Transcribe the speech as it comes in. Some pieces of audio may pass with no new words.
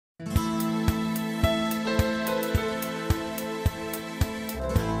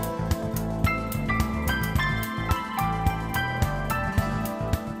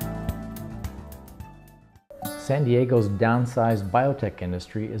San Diego's downsized biotech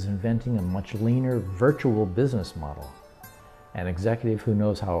industry is inventing a much leaner virtual business model. An executive who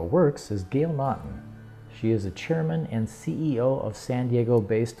knows how it works is Gail Naughton. She is the chairman and CEO of San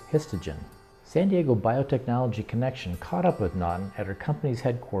Diego-based Histogen. San Diego Biotechnology Connection caught up with Naughton at her company's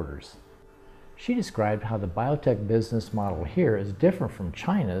headquarters. She described how the biotech business model here is different from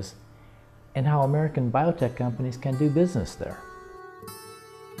China's and how American biotech companies can do business there.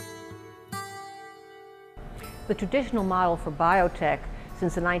 The traditional model for biotech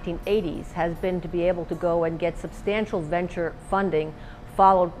since the 1980s has been to be able to go and get substantial venture funding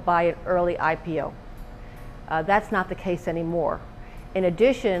followed by an early IPO. That's not the case anymore. In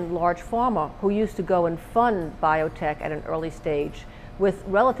addition, large pharma, who used to go and fund biotech at an early stage with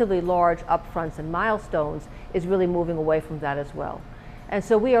relatively large upfronts and milestones, is really moving away from that as well. And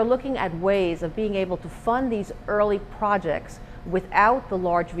so we are looking at ways of being able to fund these early projects without the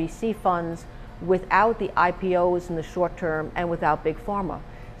large VC funds, without the IPOs in the short term, and without big pharma.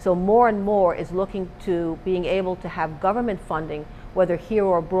 So more and more is looking to being able to have government funding, whether here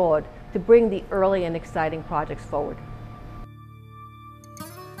or abroad, to bring the early and exciting projects forward.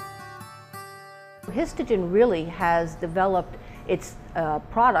 Histogen really has developed its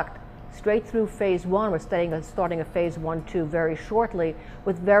product straight through phase 1. We're starting a phase 1/2 very shortly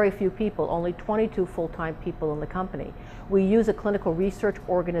with very few people, only 22 full-time people in the company. We use a clinical research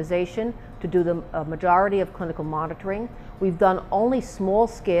organization to do the majority of clinical monitoring. We've done only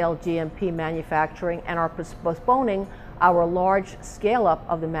small-scale GMP manufacturing and are postponing our large scale-up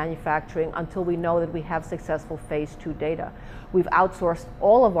of the manufacturing until we know that we have successful phase 2 data. We've outsourced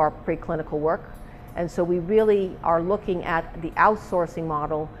all of our preclinical work, and so we really are looking at the outsourcing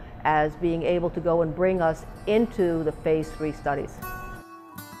model as being able to go and bring us into the phase 3 studies.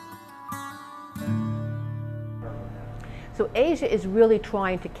 So Asia is really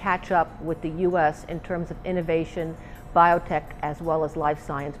trying to catch up with the US in terms of innovation, biotech, as well as life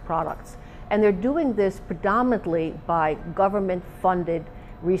science products. And they're doing this predominantly by government-funded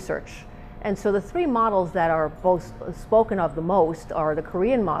research. And so the three models that are both spoken of the most are the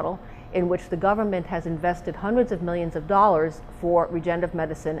Korean model, in which the government has invested hundreds of millions of dollars for regenerative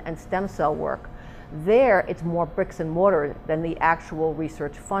medicine and stem cell work. There, it's more bricks and mortar than the actual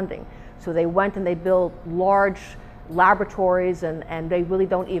research funding. So they went and they built large laboratories, and they really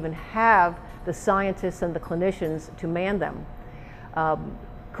don't even have the scientists and the clinicians to man them.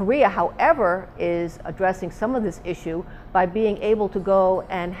 Korea, however, is addressing some of this issue by being able to go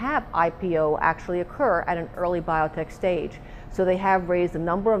and have IPO actually occur at an early biotech stage. So they have raised a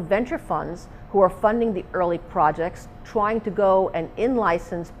number of venture funds who are funding the early projects, trying to go and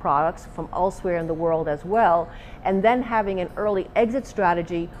in-license products from elsewhere in the world as well, and then having an early exit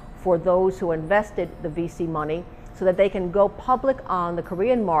strategy for those who invested the VC money so that they can go public on the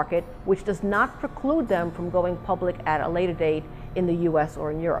Korean market, which does not preclude them from going public at a later date in the US or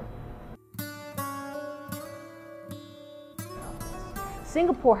in Europe.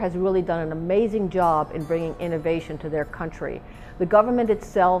 Singapore has really done an amazing job in bringing innovation to their country. The government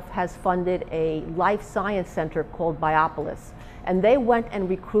itself has funded a life science center called Biopolis, and they went and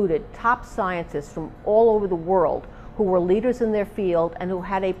recruited top scientists from all over the world who were leaders in their field and who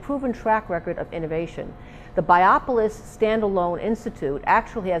had a proven track record of innovation. The Biopolis Standalone Institute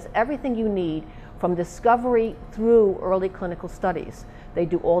actually has everything you need from discovery through early clinical studies. They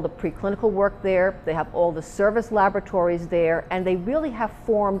do all the preclinical work there, they have all the service laboratories there, and they really have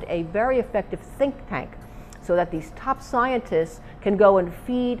formed a very effective think tank so that these top scientists can go and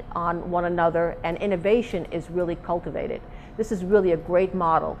feed on one another, and innovation is really cultivated. This is really a great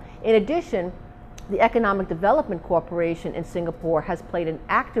model. In addition, the Economic Development Corporation in Singapore has played an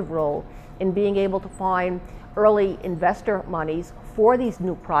active role in being able to find early investor monies for these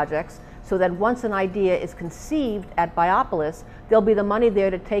new projects, so that once an idea is conceived at Biopolis, there'll be the money there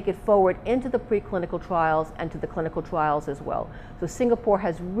to take it forward into the preclinical trials and to the clinical trials as well. So Singapore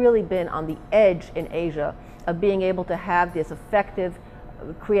has really been on the edge in Asia of being able to have this effective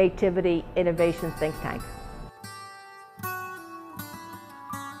creativity innovation think tank.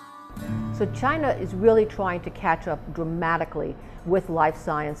 So China is really trying to catch up dramatically with life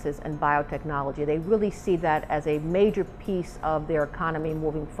sciences and biotechnology. They really see that as a major piece of their economy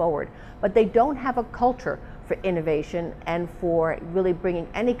moving forward. But they don't have a culture for innovation and for really bringing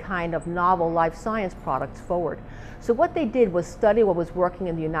any kind of novel life science products forward. So what they did was study what was working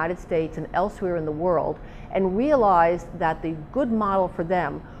in the United States and elsewhere in the world, and realized that the good model for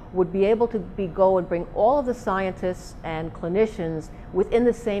them would be able to go and bring all of the scientists and clinicians within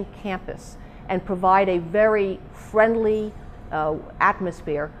the same campus and provide a very friendly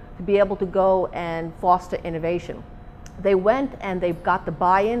atmosphere to be able to go and foster innovation. They went and they got the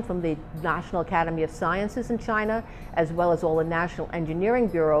buy-in from the National Academy of Sciences in China, as well as all the national engineering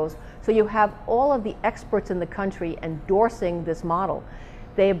bureaus. So you have all of the experts in the country endorsing this model.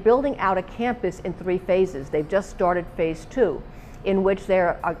 They are building out a campus in 3 phases. They've just started phase 2, in which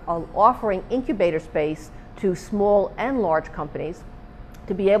they're offering incubator space to small and large companies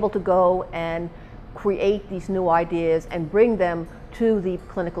to be able to go and create these new ideas and bring them to the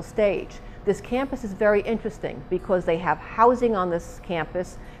clinical stage. This campus is very interesting because they have housing on this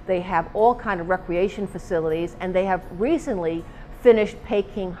campus, they have all kinds of recreation facilities, and they have recently finished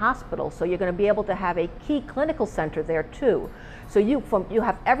Peking Hospital. So you're going to be able to have a key clinical center there too. So you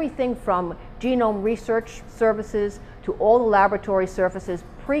have everything from genome research services to all the laboratory services,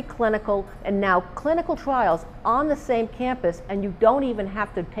 preclinical and now clinical trials on the same campus, and you don't even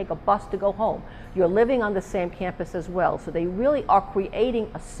have to take a bus to go home. You're living on the same campus as well. So they really are creating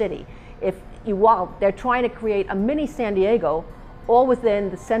a city. While they're trying to create a mini San Diego all within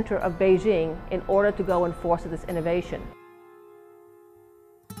the center of Beijing in order to go and foster this innovation.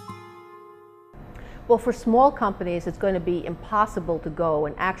 Well, for small companies, it's going to be impossible to go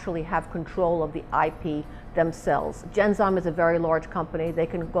and actually have control of the IP themselves. Genzyme is a very large company. They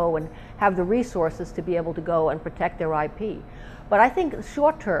can go and have the resources to be able to go and protect their IP. But I think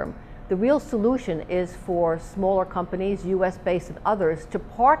short term, the real solution is for smaller companies, US-based and others, to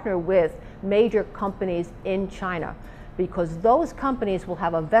partner with major companies in China, because those companies will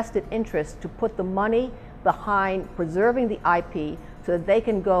have a vested interest to put the money behind preserving the IP so that they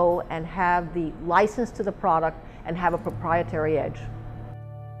can go and have the license to the product and have a proprietary edge.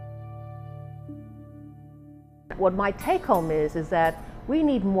 What my take home is that we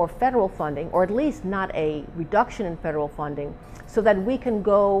need more federal funding, or at least not a reduction in federal funding, so that we can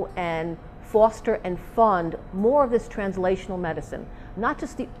go and foster and fund more of this translational medicine, not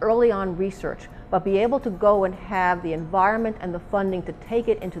just the early on research, but be able to go and have the environment and the funding to take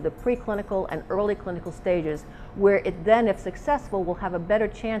it into the preclinical and early clinical stages, where it then, if successful, will have a better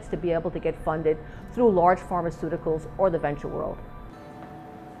chance to be able to get funded through large pharmaceuticals or the venture world.